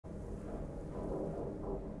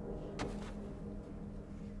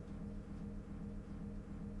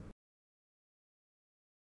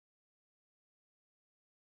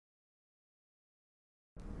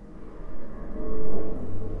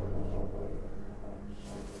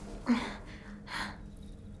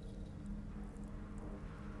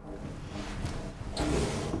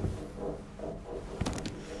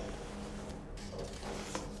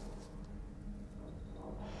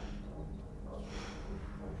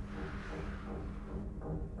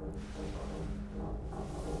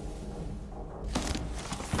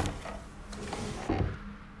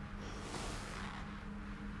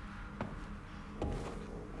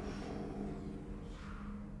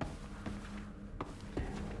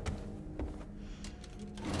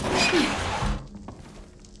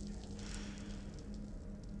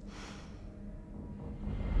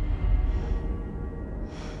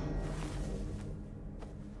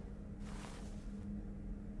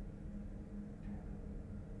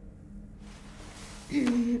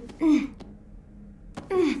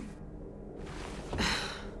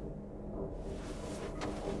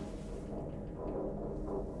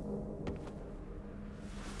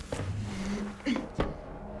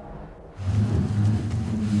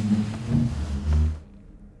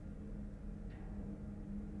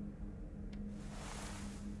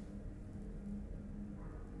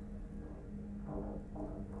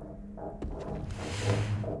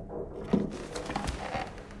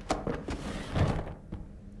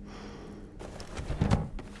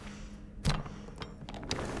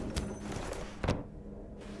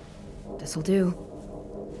This'll do.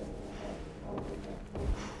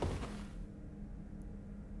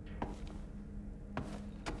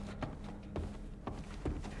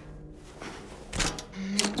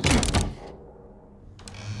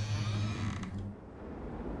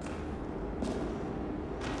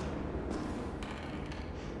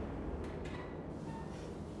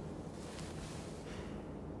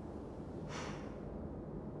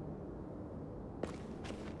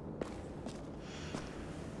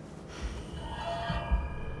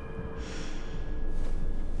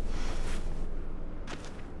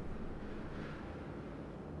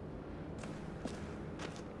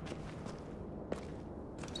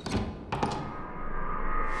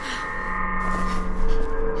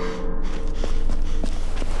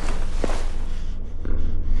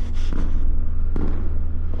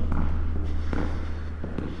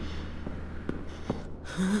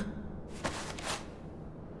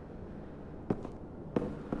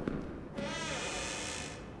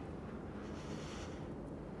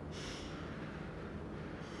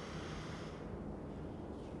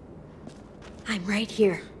 I'm right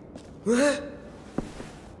here. What?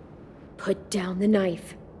 Put down the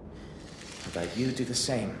knife. How about you do the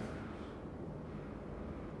same?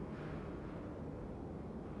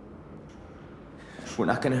 We're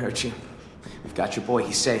not gonna hurt you. We've got your boy,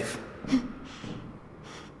 he's safe.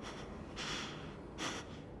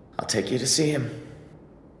 I'll take you to see him.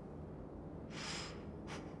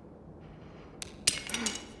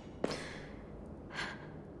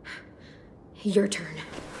 Your turn.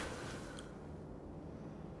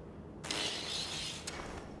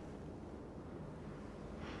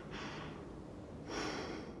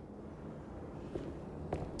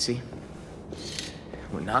 See?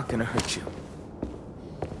 We're not gonna hurt you.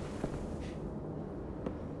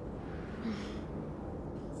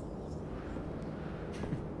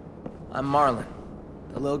 I'm Marlon.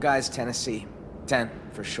 The little guy's Tennessee. 10,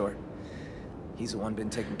 for short. He's the one been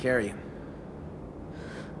taking care of you.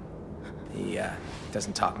 He,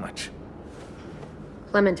 doesn't talk much.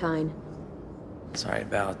 Clementine. Sorry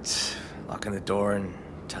about locking the door and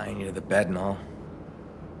tying you to the bed and all.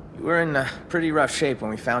 You were in pretty rough shape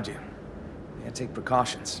when we found you. We had to take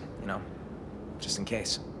precautions, you know, just in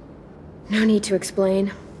case. No need to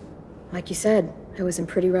explain. Like you said, I was in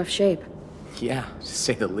pretty rough shape. Yeah, to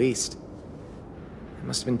say the least. It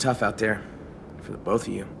must have been tough out there, for the both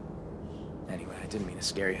of you. Anyway, I didn't mean to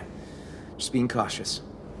scare you. Just being cautious.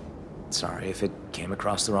 Sorry if it came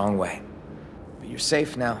across the wrong way. But you're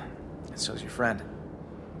safe now, and so's your friend.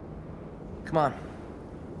 Come on,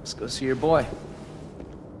 let's go see your boy.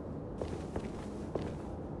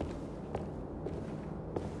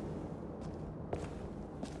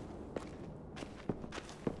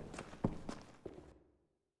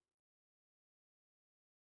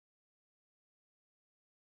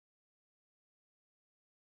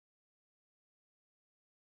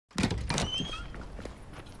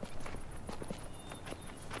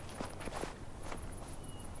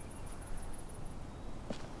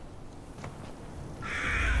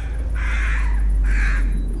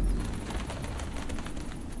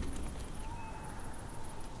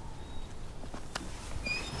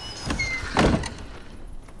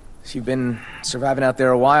 You've been surviving out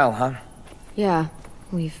there a while, huh? Yeah,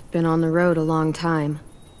 we've been on the road a long time.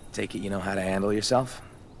 Take it you know how to handle yourself?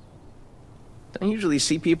 Don't usually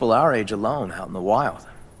see people our age alone out in the wild.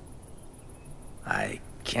 I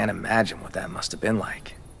can't imagine what that must have been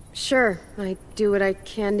like. Sure, I do what I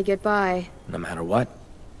can to get by. No matter what.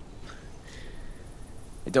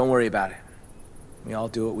 Hey, don't worry about it. We all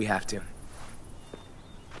do what we have to.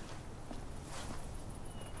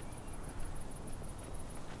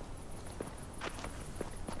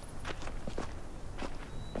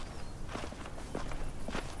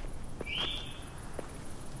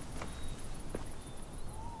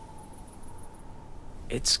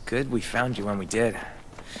 It's good we found you when we did.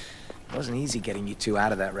 It wasn't easy getting you two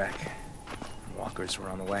out of that wreck. Walkers were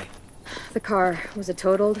on the way. The car, was it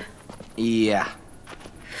totaled? Yeah.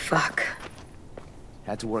 Fuck.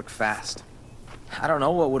 Had to work fast. I don't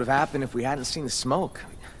know what would have happened if we hadn't seen the smoke.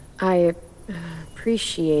 I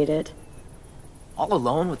Appreciate it. All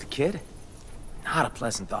alone with the kid? Not a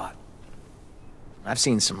pleasant thought. I've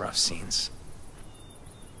seen some rough scenes.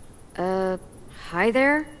 Hi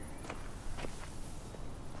there?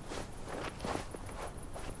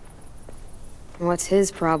 What's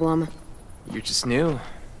his problem? You're just new.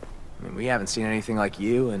 I mean, we haven't seen anything like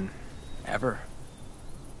you in... ever.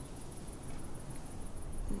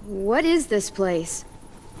 What is this place?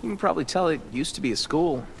 You can probably tell it used to be a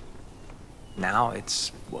school. Now it's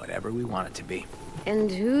whatever we want it to be.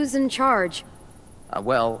 And who's in charge?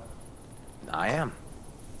 Well, I am.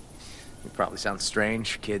 It probably sounds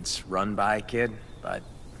strange, kids run by a kid, but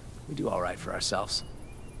we do all right for ourselves.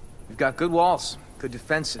 We've got good walls, good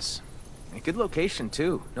defenses, and a good location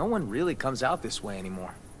too. No one really comes out this way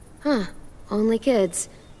anymore. Huh. Only kids.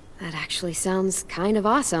 That actually sounds kind of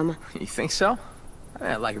awesome. You think so? I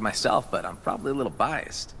mean, I like it myself, but I'm probably a little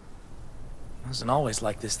biased. It wasn't always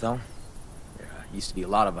like this, though. There used to be a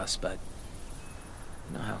lot of us, but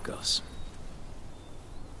you know how it goes.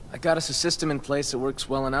 I got us a system in place that works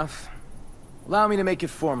well enough. Allow me to make it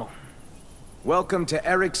formal. Welcome to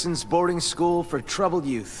Erickson's boarding school for troubled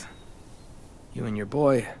youth. You and your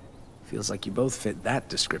boy, feels like you both fit that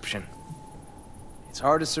description. It's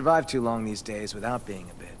hard to survive too long these days without being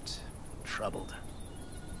a bit troubled.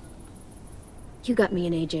 You got me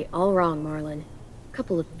and AJ all wrong, Marlon.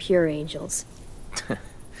 Couple of pure angels.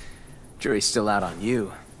 Jury's still out on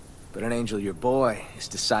you, but an angel your boy is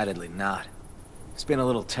decidedly not. He's been a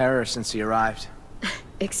little terror since he arrived.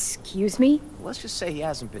 Excuse me? Let's just say he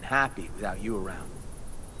hasn't been happy without you around.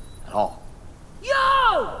 At all. Yo!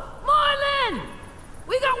 Marlon!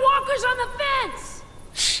 We got walkers on the fence!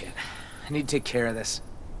 Shit. I need to take care of this.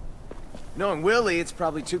 Knowing Willie, it's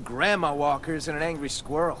probably 2 grandma walkers and an angry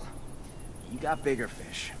squirrel. You got bigger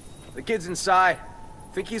fish. The kid's inside.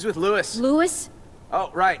 Think he's with Lewis. Lewis?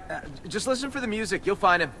 Oh, right. Just listen for the music. You'll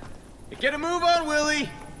find him. Get a move on, Willie!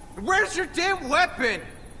 Where's your damn weapon?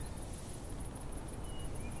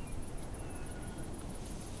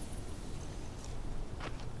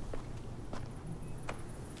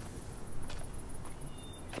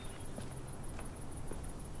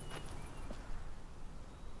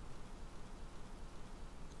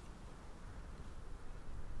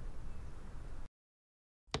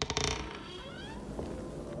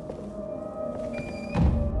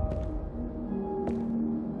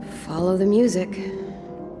 Follow the music.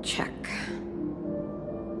 Check.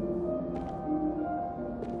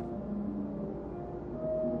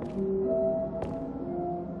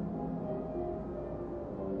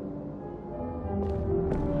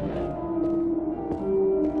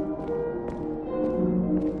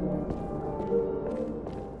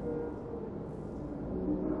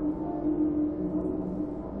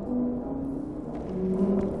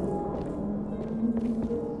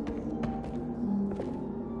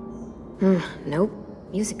 Nope.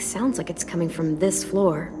 Music sounds like it's coming from this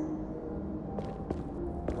floor.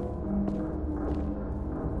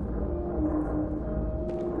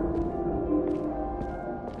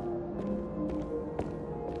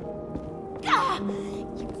 Ah,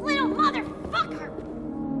 you little motherfucker!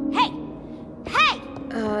 Hey! Hey!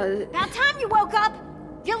 About time you woke up!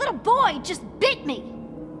 Your little boy just bit me!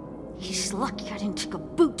 He's lucky I didn't take a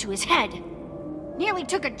boot to his head. Nearly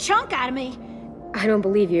took a chunk out of me. I don't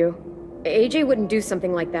believe you. AJ wouldn't do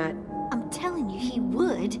something like that. I'm telling you he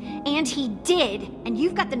would, and he did, and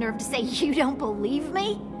you've got the nerve to say you don't believe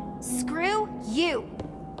me? Screw you!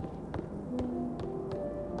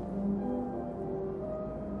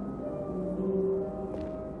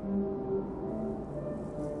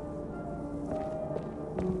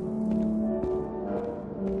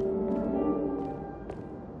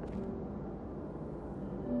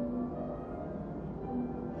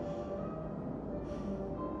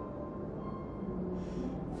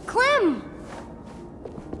 Clem!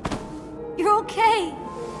 You're okay.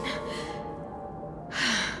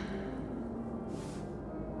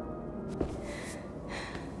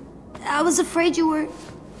 I was afraid you were...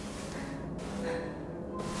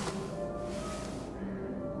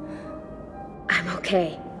 I'm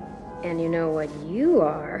okay. And you know what you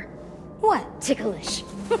are? What? Ticklish.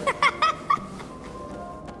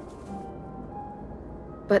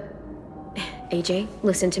 But, AJ,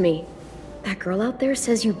 listen to me. That girl out there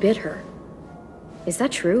says you bit her. Is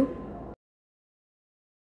that true?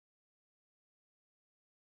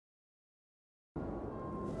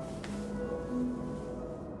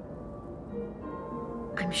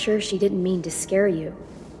 I'm sure she didn't mean to scare you.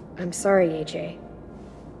 I'm sorry, AJ.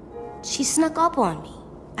 She snuck up on me.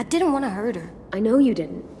 I didn't want to hurt her. I know you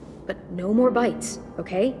didn't, but no more bites,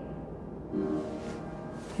 okay?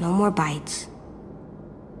 No more bites.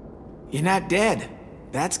 You're not dead.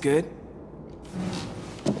 That's good.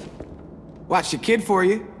 Watch your kid for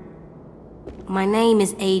you. My name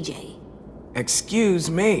is AJ. Excuse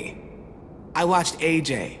me. I watched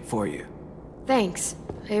AJ for you. Thanks.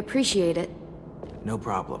 I appreciate it. No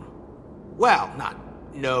problem. Well, not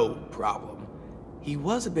no problem. He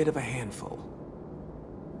was a bit of a handful.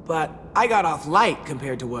 But I got off light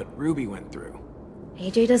compared to what Ruby went through.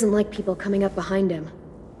 AJ doesn't like people coming up behind him.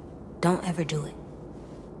 Don't ever do it.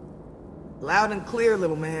 Loud and clear,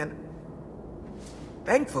 little man.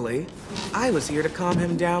 Thankfully, I was here to calm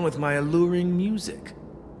him down with my alluring music.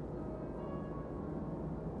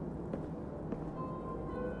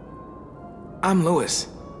 I'm Lewis.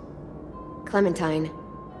 Clementine.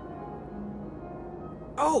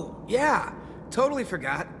 Oh, yeah. Totally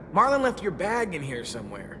forgot. Marlon left your bag in here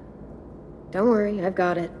somewhere. Don't worry, I've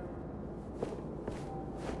got it.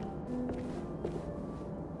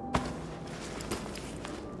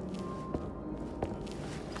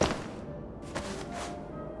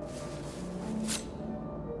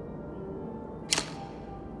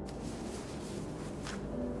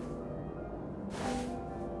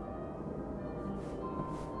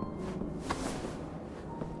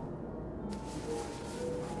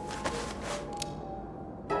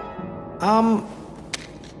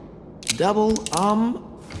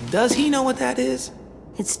 Does he know what that is?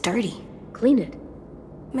 It's dirty. Clean it.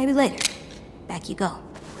 Maybe later. Back you go.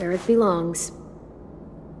 Where it belongs.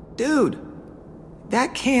 Dude,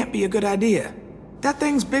 that can't be a good idea. That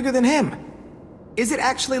thing's bigger than him. Is it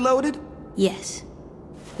actually loaded? Yes.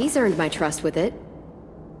 He's earned my trust with it.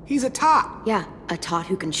 He's a tot. Yeah, a tot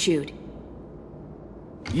who can shoot.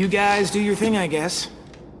 You guys do your thing, I guess.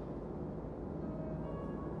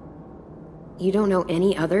 You don't know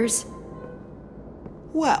any others?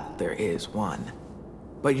 Well, there is one.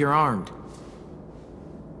 But you're armed.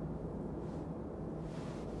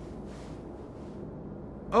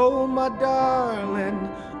 Oh, my darling.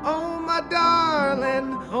 Oh, my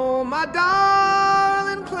darling. Oh, my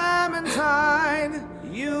darling Clementine.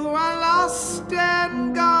 You are lost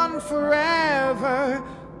and gone forever.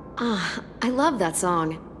 I love that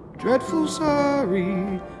song. Dreadful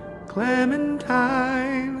sorry,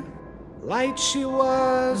 Clementine. Light she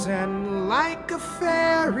was and like a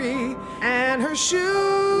fairy, and her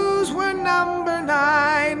shoes were number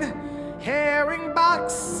 9. Herring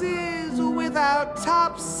boxes without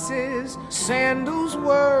topses, sandals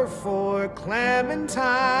were for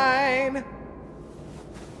Clementine.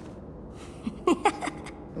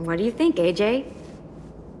 What do you think, AJ?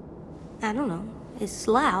 I don't know. It's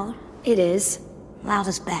loud. It is. Loud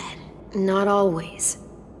is bad. Not always.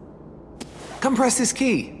 Come press this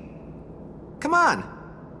key. Come on.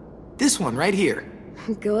 This one right here.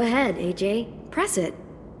 Go ahead, AJ. Press it.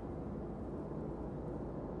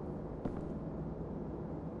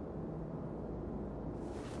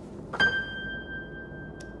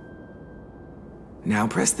 Now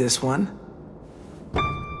press this one.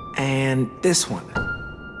 And this one.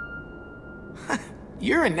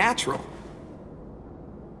 You're a natural.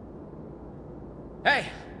 Hey!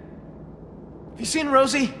 Have you seen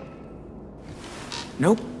Rosie?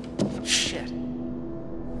 Nope. Shit.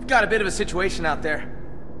 We've got a bit of a situation out there.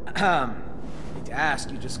 Need to ask,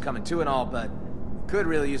 you just coming to and all, but could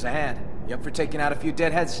really use a hand. You up for taking out a few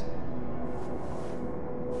deadheads?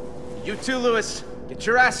 You too, Lewis. Get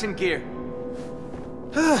your ass in gear.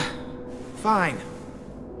 Fine.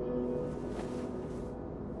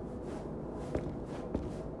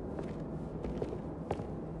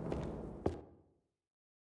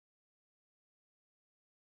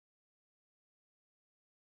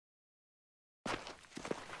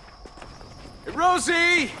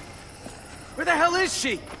 Rosie! Where the hell is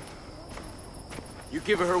she? You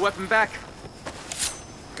give her weapon back?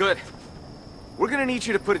 Good. We're gonna need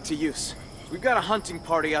you to put it to use. We've got a hunting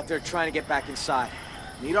party out there trying to get back inside.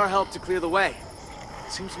 Need our help to clear the way.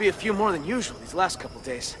 Seems to be a few more than usual these last couple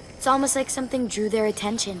days. It's almost like something drew their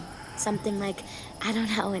attention. Something like, I don't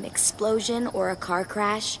know, an explosion or a car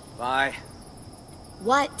crash. Bye.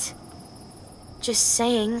 What? Just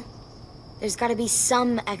saying. There's gotta be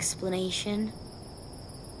some explanation.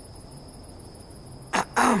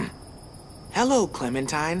 Hello,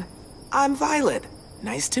 Clementine. I'm Violet.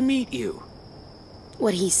 Nice to meet you.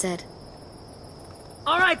 What he said.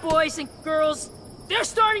 All right, boys and girls. They're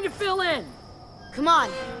starting to fill in. Come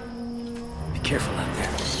on. Be careful out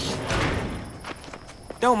there.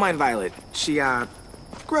 Don't mind Violet. She,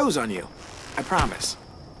 grows on you. I promise.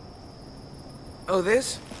 Oh,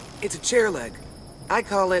 this? It's a chair leg. I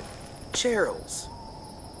call it Cheryl's.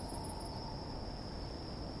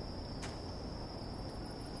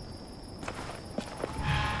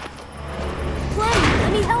 Play,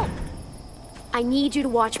 let me help. I need you to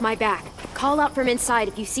watch my back. Call out from inside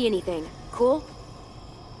if you see anything. Cool?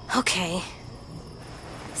 Okay.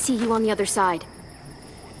 See you on the other side.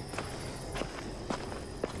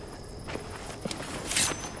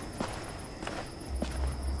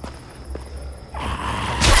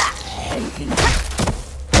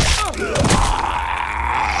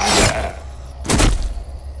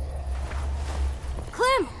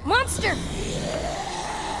 Clem! Monster!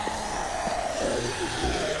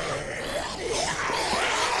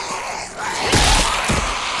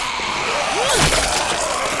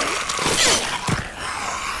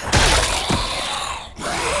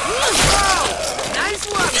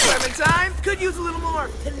 Nice luck, Clementine! Could use a little more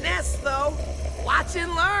finesse, though. Watch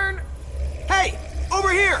and learn. Hey, over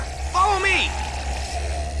here! Follow me!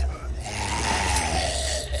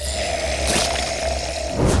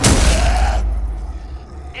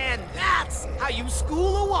 And that's how you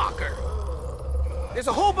school a walker. There's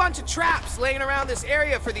a whole bunch of traps laying around this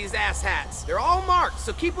area for these asshats. They're all marked,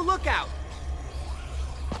 so keep a lookout.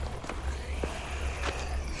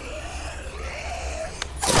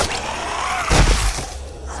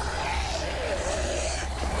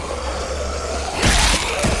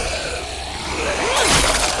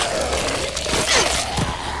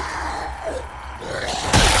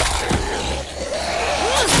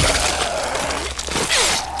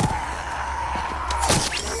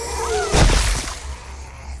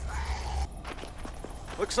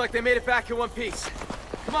 Looks like they made it back in one piece.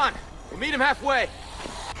 Come on, we'll meet them halfway.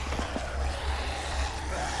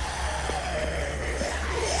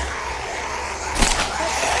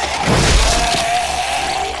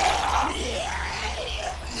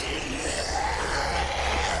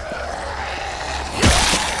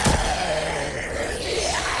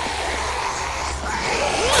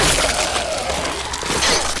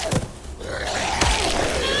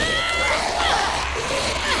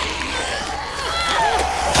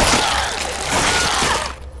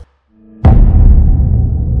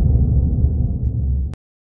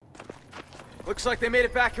 Looks like they made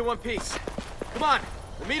it back in one piece. Come on,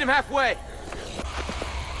 we'll meet them halfway.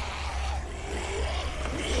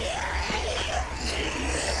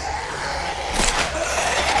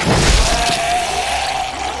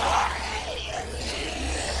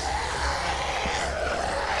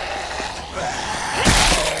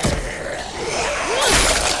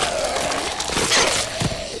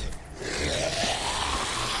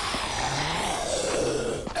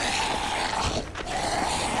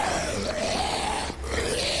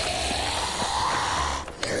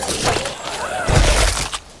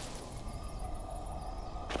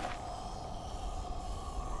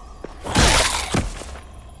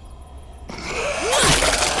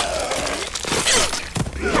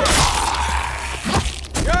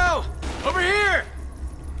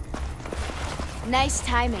 Nice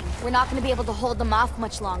timing. We're not gonna be able to hold them off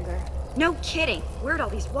much longer. No kidding. Where'd all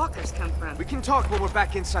these walkers come from? We can talk when we're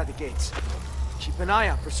back inside the gates. Keep an eye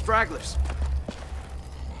out for stragglers.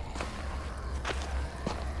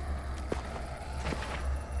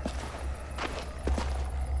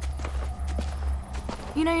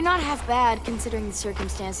 You know, you're not half bad, considering the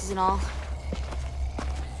circumstances and all.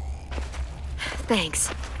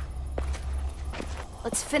 Thanks.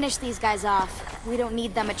 Let's finish these guys off. We don't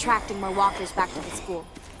need them attracting more walkers back to the school.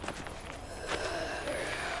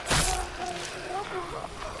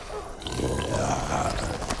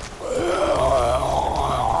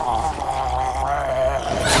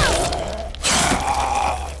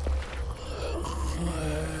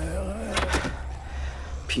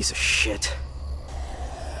 Piece of shit.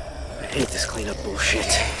 I hate this cleanup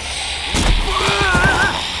bullshit.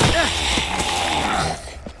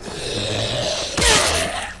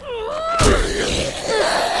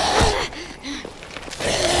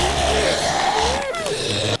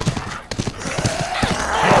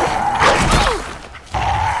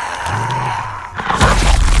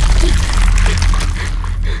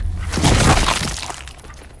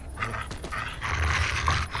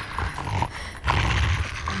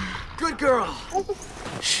 Good girl.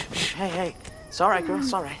 Shh, shh, hey. It's all right, girl,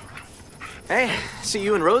 it's all right. Hey, see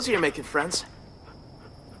you and Rosie are making friends.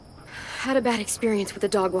 Had a bad experience with the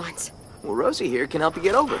dog once. Well, Rosie here can help you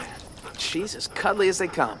get over it. She's as cuddly as they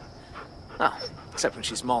come. Oh, except when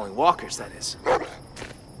she's mauling walkers, that is.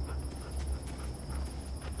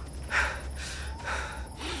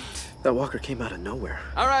 That walker came out of nowhere.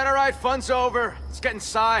 All right, fun's over. Let's get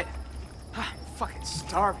inside. I'm fucking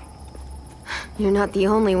starving. You're not the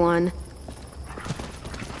only one.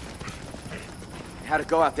 How'd it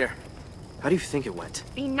go out there? How do you think it went?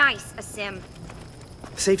 Be nice, Asim.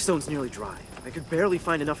 The safe stone's nearly dry. I could barely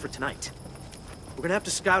find enough for tonight. We're gonna have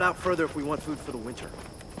to scout out further if we want food for the winter.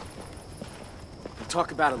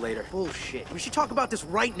 talk about it later. Bullshit. We should talk about this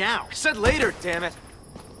right now. I said later, damn it.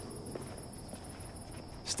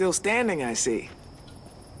 Still standing, I see.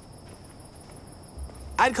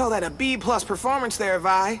 I'd call that a B+ performance there,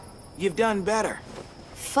 Vi. You've done better.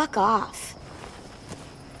 Fuck off.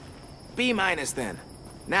 B- then.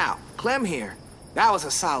 Now, Clem here. That was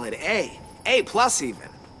a solid A. A+ even.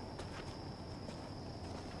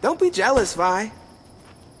 Don't be jealous, Vi.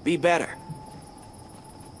 Be better.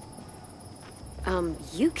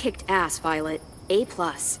 You kicked ass, Violet. A+.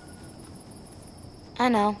 I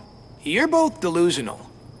know. You're both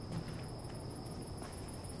delusional.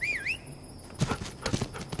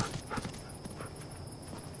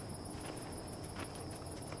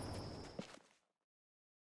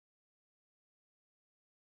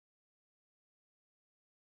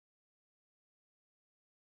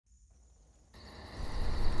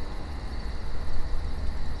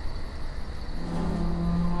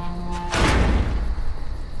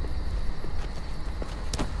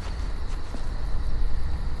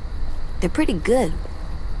 They're pretty good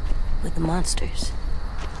with the monsters.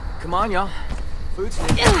 Come on, y'all. Food's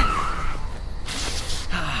near.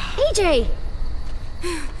 AJ!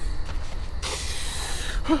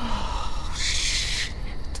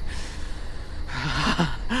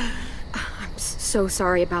 I'm so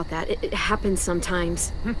sorry about that. It happens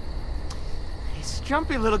sometimes. He's a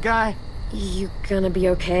jumpy little guy. You gonna be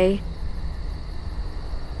okay?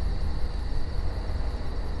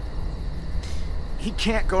 He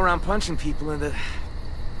can't go around punching people in the...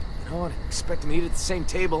 You know, I'd expect him to eat at the same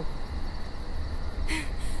table.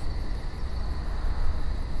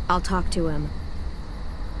 I'll talk to him.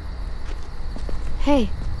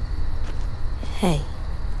 Hey. Hey,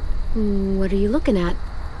 What are you looking at?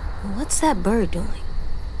 what's that bird doing?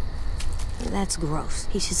 That's gross.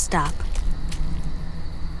 He should stop.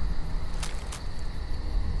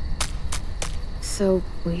 So,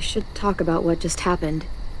 we should talk about what just happened.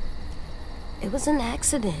 It was an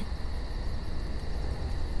accident.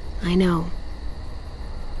 I know.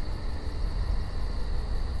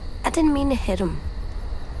 I didn't mean to hit him.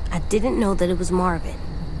 I didn't know that it was Marvin.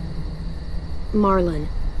 Marlon.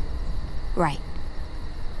 Right.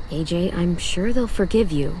 AJ, I'm sure they'll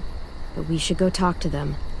forgive you, but we should go talk to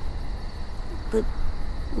them. But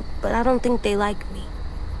I don't think they like me.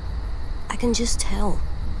 I can just tell.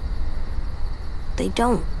 They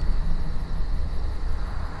don't.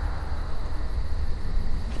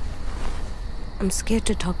 I'm scared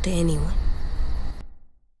to talk to anyone.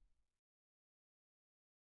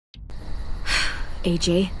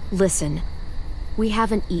 AJ, listen. We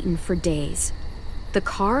haven't eaten for days. The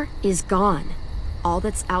car is gone. All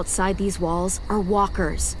that's outside these walls are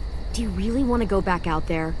walkers. Do you really want to go back out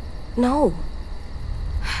there? No.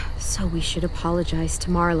 So we should apologize to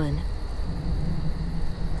Marlon.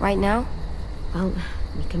 Right now? Well,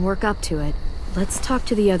 we can work up to it. Let's talk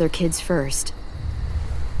to the other kids first.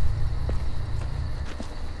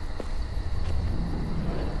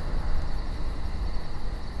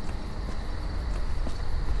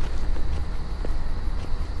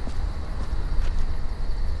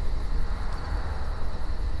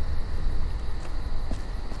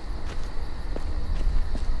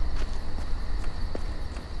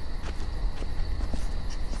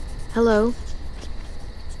 Hello?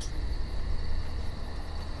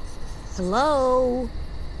 Hello?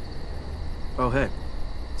 Oh, hey.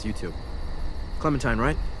 It's you two. Clementine,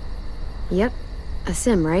 right? Yep. A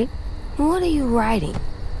sim, right? What are you writing?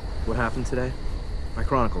 What happened today? I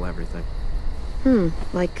chronicle everything.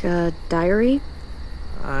 Like a diary?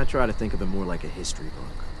 I try to think of it more like a history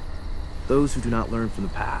book. Those who do not learn from the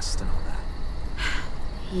past and all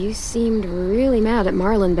that. You seemed really mad at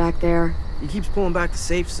Marlon back there. He keeps pulling back the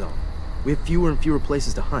safe zone. We have fewer and fewer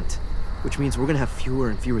places to hunt, which means we're gonna have fewer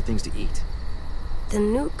and fewer things to eat. The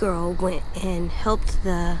new girl went and helped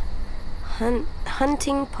the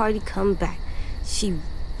hunting party come back. She...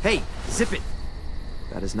 Hey, zip it!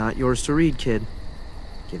 That is not yours to read, kid.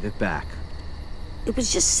 Give it back. It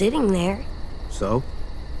was just sitting there. So?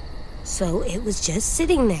 So it was just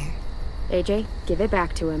sitting there. AJ, give it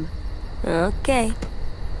back to him. Okay.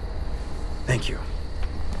 Thank you.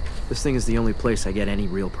 This thing is the only place I get any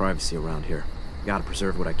real privacy around here. Gotta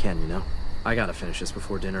preserve what I can, you know? I gotta finish this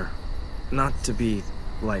before dinner. Not to be,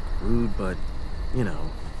 like, rude, but, you know...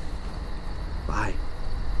 Bye.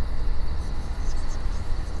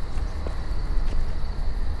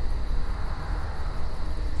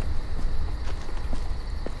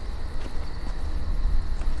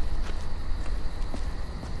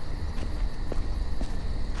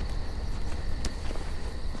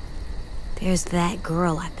 There's that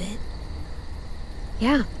girl, I bet.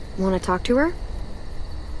 Yeah. Want to talk to her?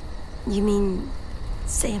 You mean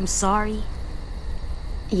Say I'm sorry?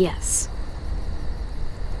 Yes.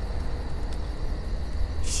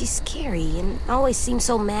 She's scary and always seems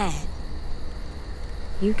so mad.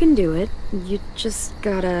 You can do it. You just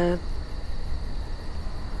gotta...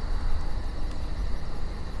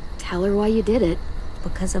 tell her why you did it.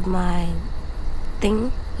 Because of my...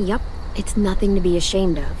 thing? Yep. It's nothing to be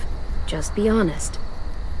ashamed of. Just be honest.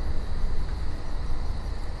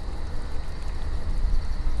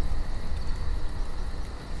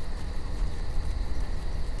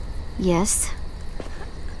 Yes?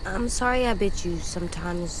 I'm sorry I bit you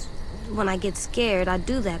sometimes. When I get scared, I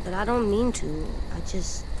do that, but I don't mean to. I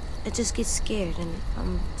just get scared, and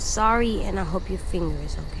I'm sorry, and I hope your finger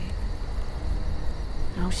is okay.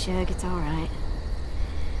 Oh, Shug, it's alright.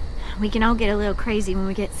 We can all get a little crazy when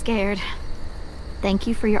we get scared. Thank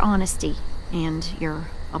you for your honesty and your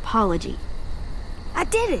apology. I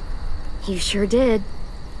did it! You sure did.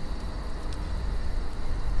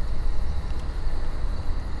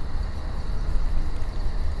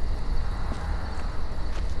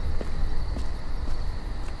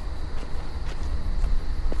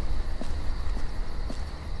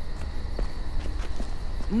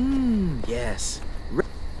 Yes.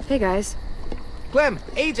 Hey, guys. Clem,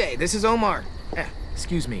 AJ, this is Omar.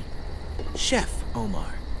 Excuse me. Chef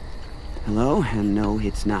Omar. Hello, and no,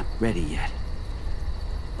 it's not ready yet.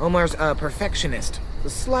 Omar's a perfectionist. The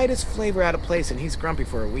slightest flavor out of place and he's grumpy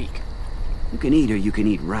for a week. You can eat or you can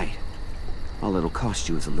eat right. All it'll cost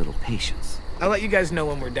you is a little patience. I'll let you guys know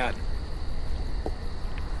when we're done.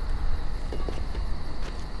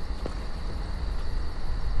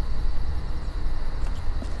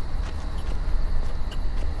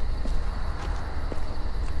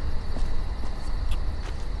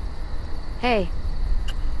 Hey.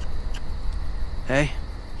 Hey,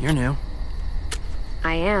 you're new.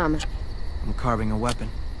 I am. I'm carving a weapon.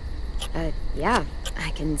 Yeah, I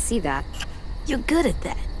can see that. You're good at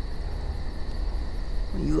that.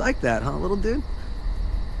 You like that, huh, little dude?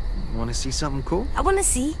 You want to see something cool? I wanna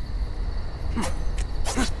see.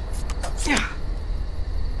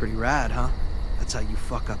 Pretty rad, huh? That's how you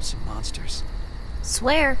fuck up some monsters.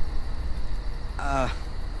 Swear.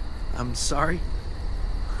 I'm sorry.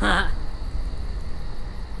 Huh.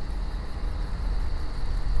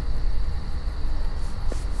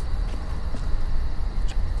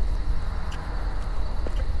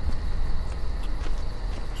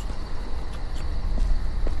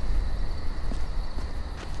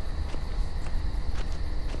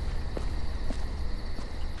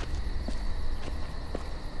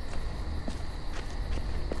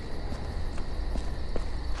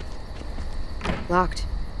 Locked.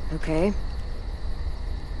 Okay.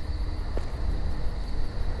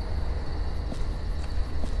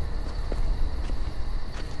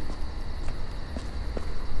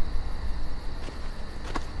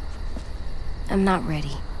 I'm not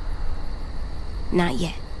ready. Not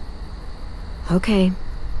yet. Okay.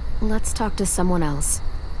 Let's talk to someone else.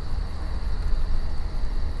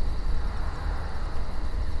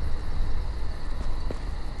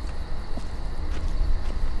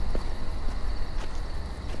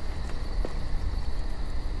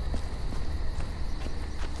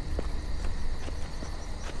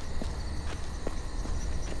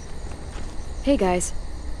 Hey, guys.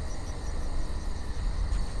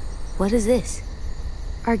 What is this?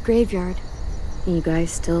 Our graveyard. You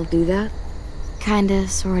guys still do that? Kinda,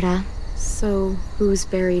 sorta. So, who's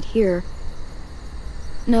buried here?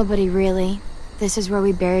 Nobody really. This is where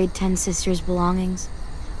we buried 10 sisters' belongings.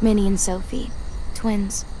 Minnie and Sophie.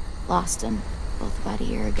 Twins. Lost them. Both about a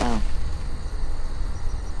year ago.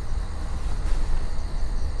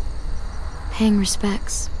 Paying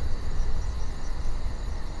respects.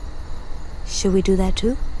 Should we do that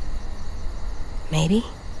too? Maybe?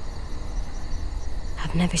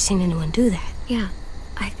 I've never seen anyone do that. Yeah,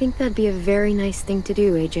 I think that'd be a very nice thing to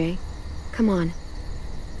do, AJ. Come on.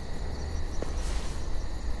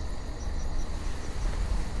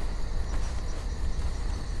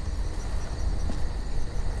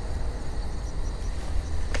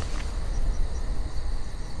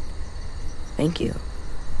 Thank you.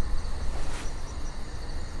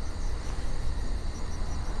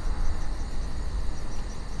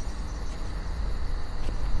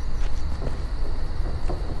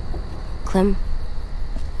 Clem?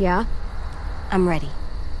 Yeah? I'm ready.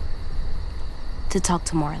 To talk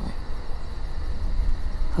to Marlon.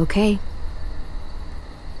 Okay.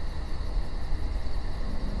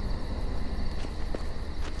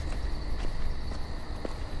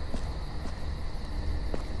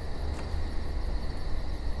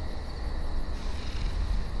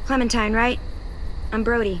 Clementine, right? I'm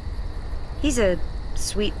Brody. He's a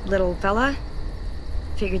sweet little fella.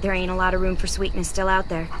 Figured there ain't a lot of room for sweetness still out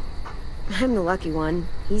there. I'm the lucky one.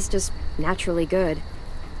 He's just naturally good.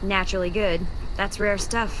 Naturally good. That's rare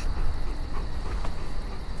stuff.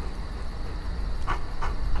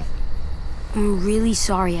 I'm really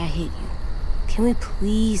sorry I hit you. Can we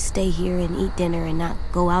please stay here and eat dinner and not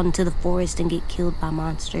go out into the forest and get killed by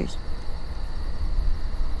monsters?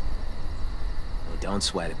 Hey, don't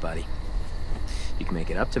sweat it, buddy. You can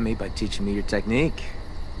make it up to me by teaching me your technique.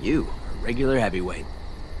 You, a regular heavyweight.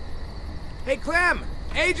 Hey, Clem!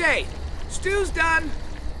 AJ! Stew's done!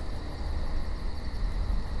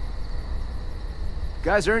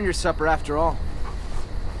 Guys earned your supper after all.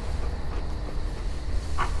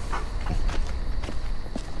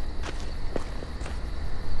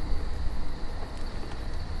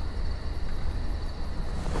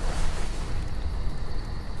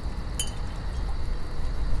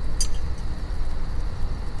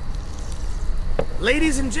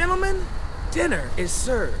 Ladies and gentlemen, dinner is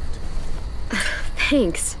served.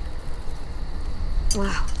 Thanks.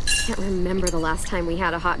 Wow, can't remember the last time we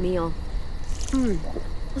had a hot meal.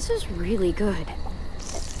 This is really good.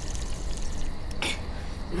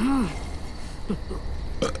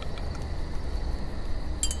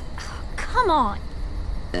 Come on.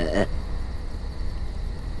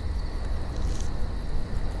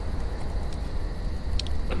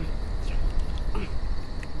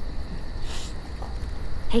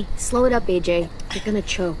 Hey, slow it up, AJ. You're gonna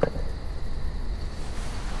choke.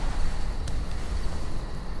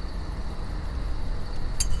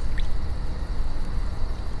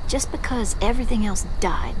 Just because everything else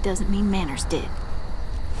died doesn't mean manners did.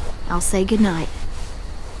 I'll say goodnight.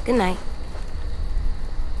 Good night.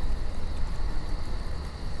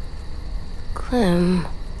 Clem.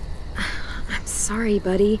 I'm sorry,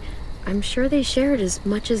 buddy. I'm sure they shared as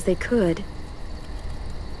much as they could.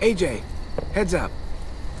 AJ, heads up.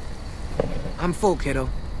 I'm full, kiddo.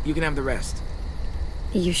 You can have the rest.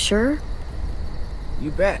 You sure?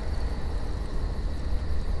 You bet.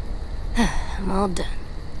 I'm all done.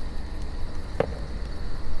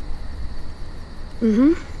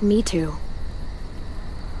 Me too.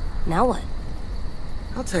 Now what?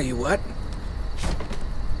 I'll tell you what.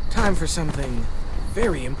 Time for something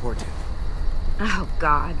very important. Oh,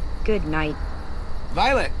 God. Good night.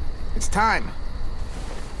 Violet, it's time.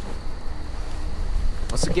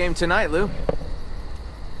 What's the game tonight, Lou?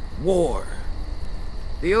 War.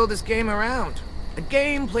 The oldest game around. A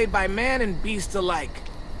game played by man and beast alike.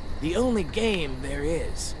 The only game there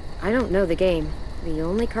is. I don't know the game. The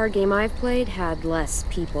only card game I've played had less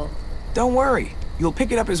people. Don't worry. You'll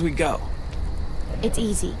pick it up as we go. It's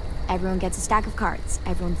easy. Everyone gets a stack of cards.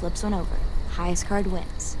 Everyone flips one over. Highest card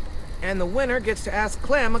wins. And the winner gets to ask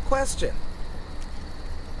Clem a question.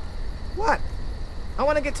 What? I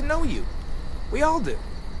want to get to know you. We all do.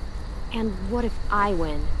 And what if I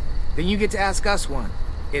win? Then you get to ask us one.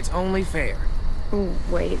 It's only fair. Oh,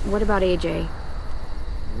 wait, what about AJ?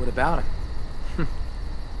 What about him?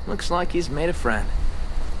 Looks like he's made a friend.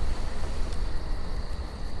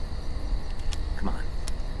 Come on.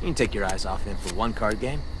 You can take your eyes off him for one card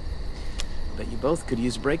game. Bet you both could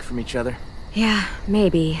use a break from each other. Yeah,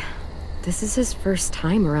 maybe. This is his first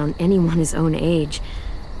time around anyone his own age.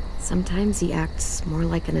 Sometimes he acts more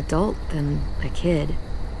like an adult than a kid.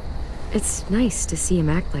 It's nice to see him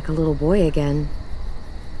act like a little boy again.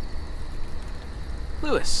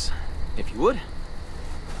 Lewis, if you would.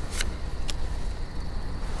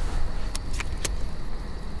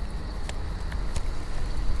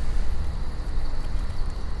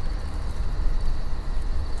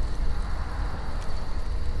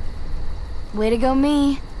 Way to go,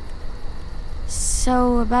 me.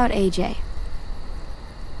 So, about AJ.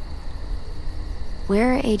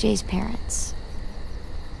 Where are AJ's parents?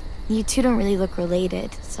 You two don't really look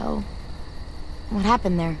related, so... What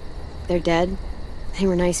happened there? They're dead. They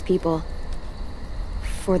were nice people.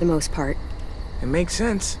 For the most part. It makes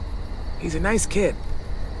sense. He's a nice kid.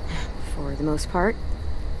 For the most part.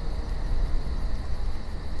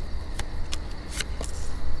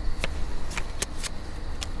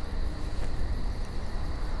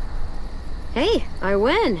 Hey, I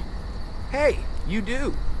win. Hey, you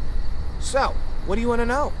do. So, what do you want to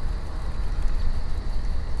know?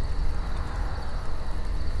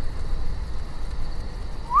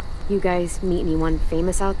 You guys meet anyone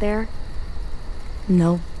famous out there?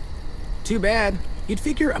 No. Too bad. You'd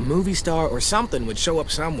figure a movie star or something would show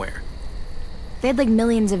up somewhere. They had like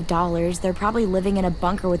millions of dollars. They're probably living in a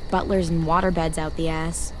bunker with butlers and waterbeds out the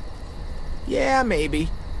ass. Yeah, maybe.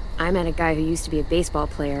 I met a guy who used to be a baseball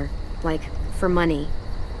player. Like, for money.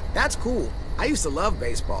 That's cool. I used to love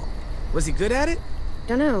baseball. Was he good at it?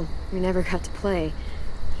 Dunno. We never got to play.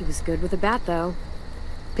 He was good with a bat, though.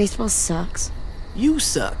 Baseball sucks. You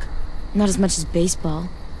suck. Not as much as baseball.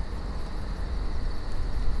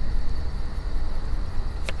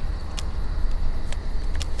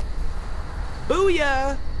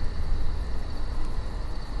 Booyah!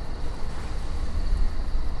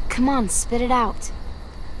 Come on, spit it out.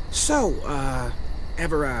 So,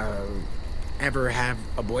 ever have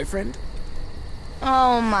a boyfriend?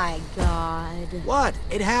 Oh my god. What?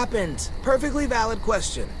 It happens. Perfectly valid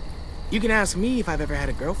question. You can ask me if I've ever had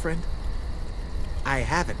a girlfriend. I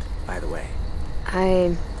haven't, by the way.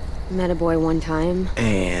 I met a boy one time,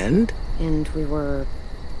 And? and we were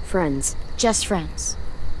friends. Just friends.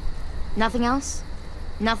 Nothing else?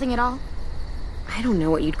 Nothing at all? I don't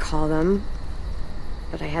know what you'd call them,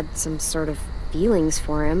 but I had some sort of feelings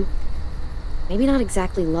for him. Maybe not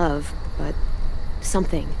exactly love, but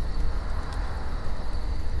something.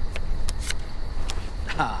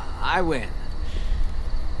 Ah, I win.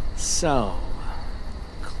 So,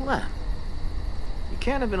 Clem, you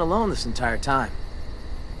can't have been alone this entire time.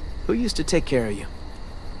 Who used to take care of you?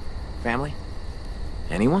 Family?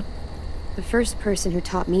 Anyone? The first person who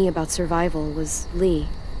taught me about survival was Lee.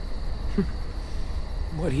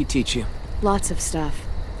 What'd he teach you? Lots of stuff.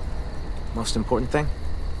 Most important thing?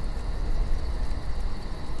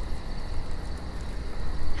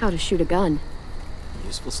 How to shoot a gun.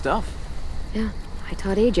 Useful stuff. Yeah, I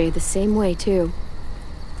taught AJ the same way, too.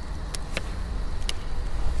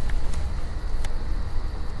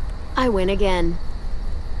 I win again.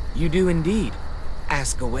 You do indeed.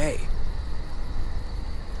 Ask away.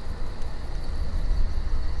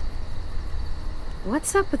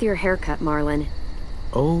 What's up with your haircut, Marlon?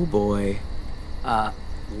 Oh boy.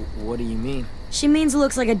 What do you mean? She means it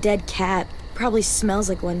looks like a dead cat. Probably smells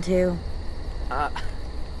like one too.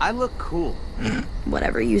 I look cool.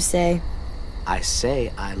 Whatever you say. I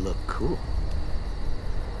say I look cool.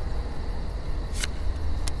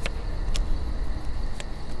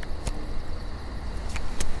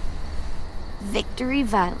 Victory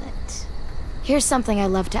Violet. Here's something I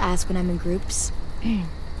love to ask when I'm in groups.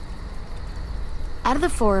 Out of the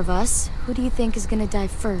four of us, who do you think is gonna die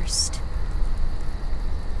first?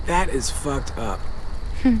 That is fucked up.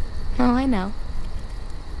 Oh, I know.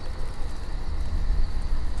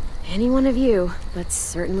 Any one of you, but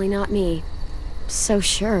certainly not me. So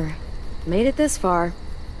sure. Made it this far.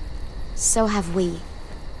 So have we.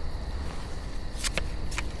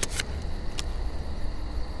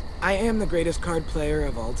 I am the greatest card player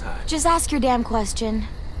of all time. Just ask your damn question.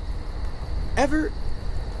 Ever?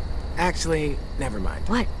 Actually, never mind.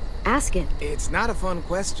 What? Ask it. It's not a fun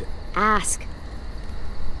question. Ask.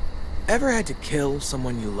 Ever had to kill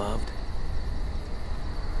someone you loved?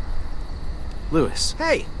 Lewis.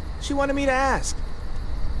 Hey, she wanted me to ask.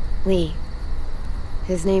 Lee.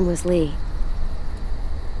 His name was Lee.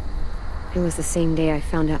 It was the same day I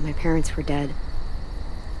found out my parents were dead.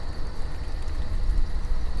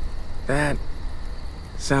 That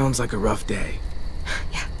sounds like a rough day.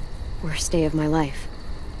 Yeah, worst day of my life.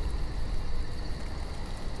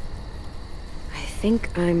 I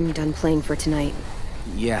think I'm done playing for tonight.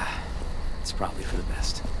 Yeah, it's probably for the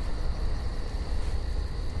best.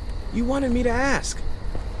 You wanted me to ask.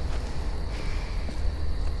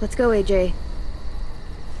 Let's go, AJ.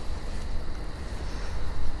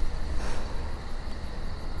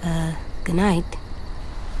 Good night.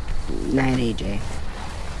 Night, AJ.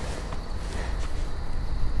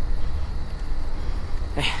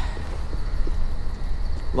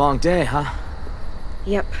 Long day, huh?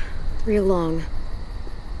 Yep, real long.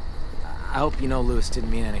 I hope you know Lewis didn't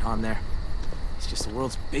mean any harm there. He's just the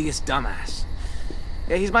world's biggest dumbass.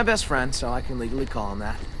 Yeah, he's my best friend, so I can legally call him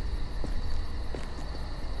that.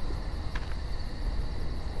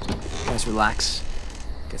 You guys relax,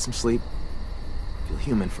 get some sleep, feel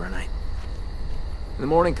human for a night. In the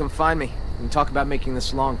morning, come find me. We can talk about making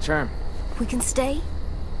this long term. We can stay?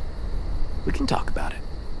 We can talk about it.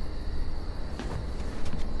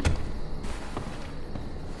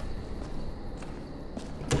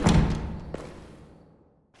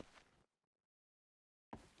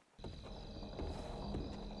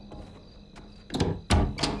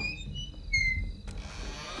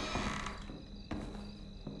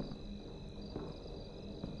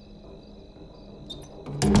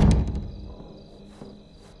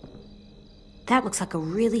 That looks like a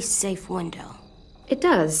really safe window. It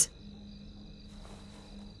does.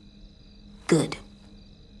 Good.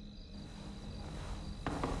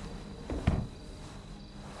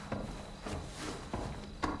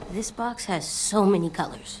 This box has so many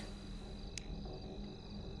colors.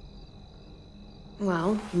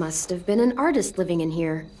 Well, must have been an artist living in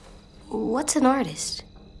here. What's an artist?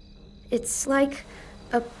 It's like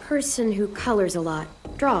A person who colors a lot,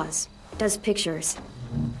 draws, does pictures.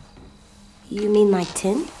 You mean like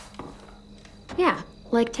 10? Yeah,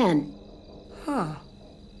 like 10. Huh.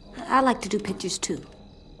 I like to do pictures too.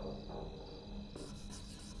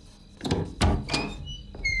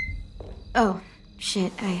 Oh,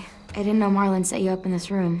 shit, I didn't know Marlon set you up in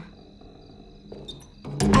this room.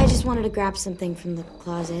 I just wanted to grab something from the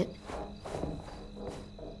closet.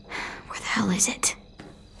 Where the hell is it?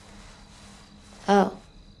 Oh.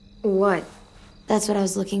 What? That's what I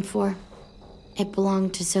was looking for. It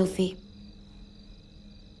belonged to Sophie.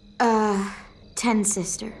 Ten's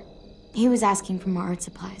sister. He was asking for more art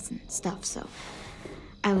supplies and stuff, so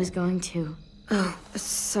I was going to. Oh,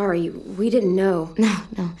 sorry, we didn't know.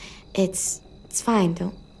 No, it's fine.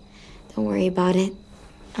 Don't worry about it.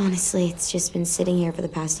 Honestly, it's just been sitting here for the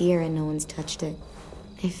past year and no one's touched it.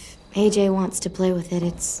 If AJ wants to play with it,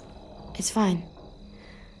 it's fine.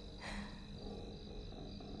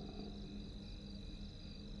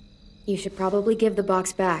 You should probably give the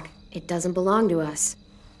box back. It doesn't belong to us.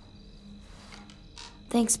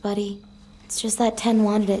 Thanks, buddy. It's just that Ten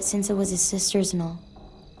wanted it since it was his sister's and all.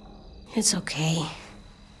 It's okay.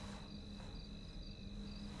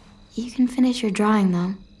 You can finish your drawing,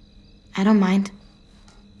 though. I don't mind.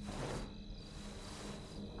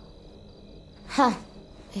 Huh.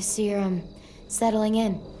 I see you're, settling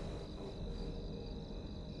in.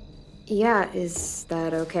 Yeah, is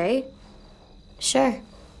that okay? Sure.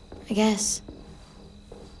 I guess.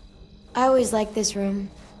 I always liked this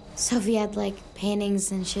room. Sophie had,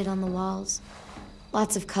 paintings and shit on the walls.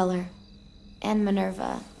 Lots of color. And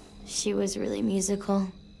Minerva. She was really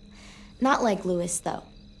musical. Not like Louis, though.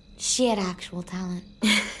 She had actual talent.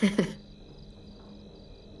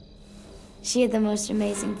 She had the most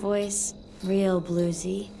amazing voice. Real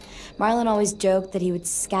bluesy. Marlon always joked that he would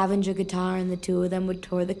scavenge a guitar and the two of them would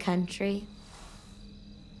tour the country.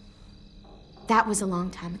 That was a long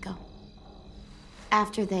time ago.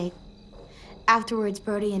 Afterwards,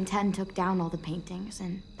 Brody and Ten took down all the paintings,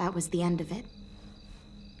 and that was the end of it.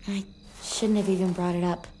 I shouldn't have even brought it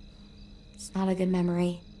up. It's not a good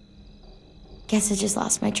memory. Guess I just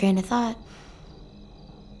lost my train of thought.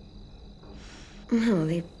 No,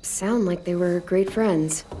 they sound like they were great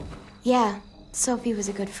friends. Yeah, Sophie was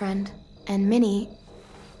a good friend. And Minnie,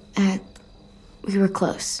 we were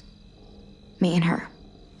close. Me and her.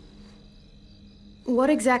 What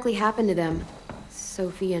exactly happened to them?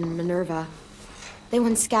 Sophie and Minerva. They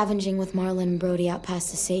went scavenging with Marlon and Brody out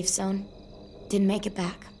past the safe zone. Didn't make it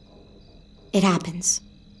back. It happens.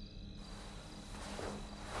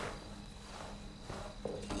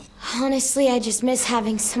 Honestly, I just miss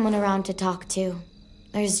having someone around to talk to.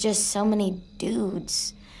 There's just so many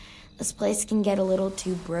dudes. This place can get a little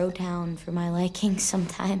too bro-town for my liking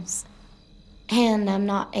sometimes. And I'm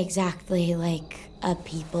not exactly, a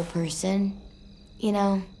people person. You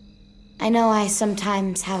know? I know I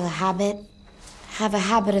sometimes have a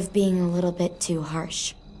habit of being a little bit too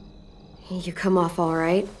harsh. You come off all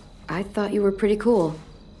right. I thought you were pretty cool.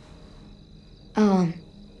 Oh,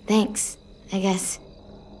 thanks, I guess.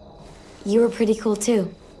 You were pretty cool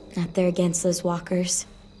too, out there against those walkers.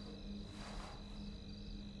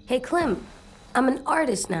 Hey, Clem, I'm an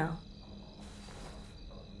artist now.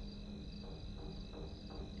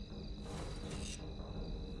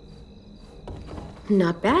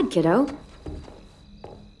 Not bad, kiddo.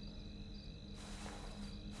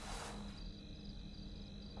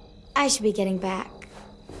 I should be getting back.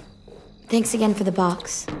 Thanks again for the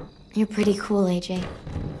box. You're pretty cool, AJ.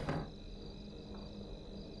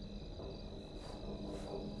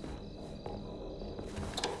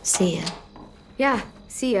 See ya. Yeah,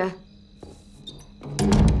 see ya.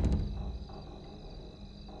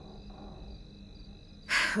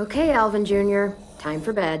 Okay, Alvin Jr., time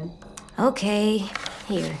for bed. Okay,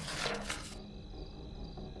 here.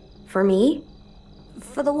 For me?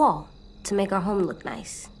 For the wall, to make our home look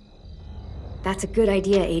nice. That's a good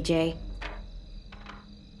idea, AJ.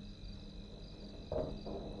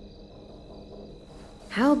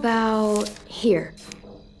 How about here?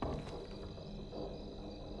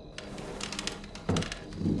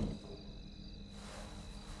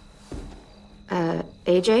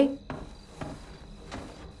 AJ?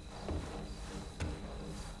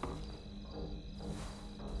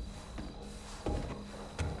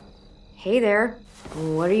 Hey there.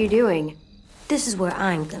 What are you doing? This is where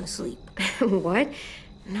I'm gonna sleep. What?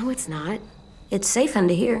 No, it's not. It's safe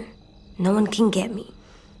under here. No one can get me.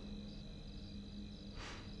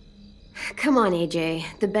 Come on,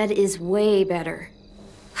 AJ. The bed is way better.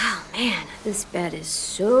 Oh, man, this bed is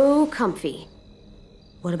so comfy.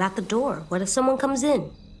 What about the door? What if someone comes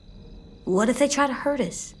in? What if they try to hurt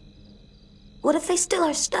us? What if they steal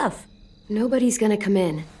our stuff? Nobody's gonna come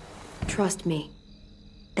in. Trust me.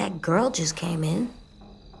 That girl just came in.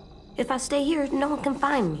 If I stay here, no one can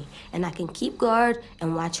find me, and I can keep guard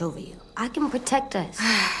and watch over you. I can protect us.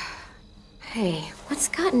 Hey, what's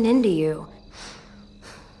gotten into you?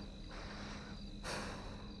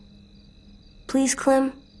 Please,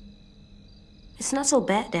 Clem. It's not so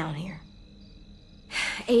bad down here.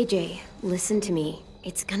 AJ, listen to me.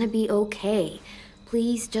 It's gonna be okay.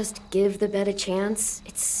 Please just give the bed a chance.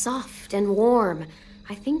 It's soft and warm.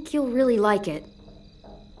 I think you'll really like it.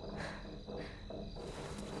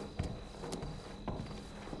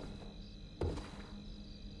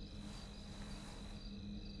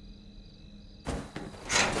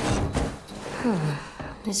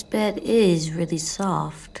 This bed is really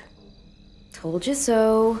soft. Told you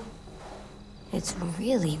so. It's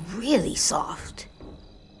really, really soft.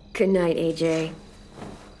 Good night, AJ.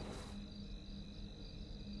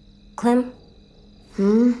 Clem?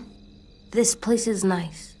 This place is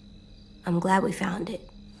nice. I'm glad we found it.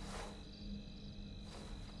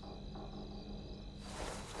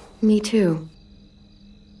 Me too.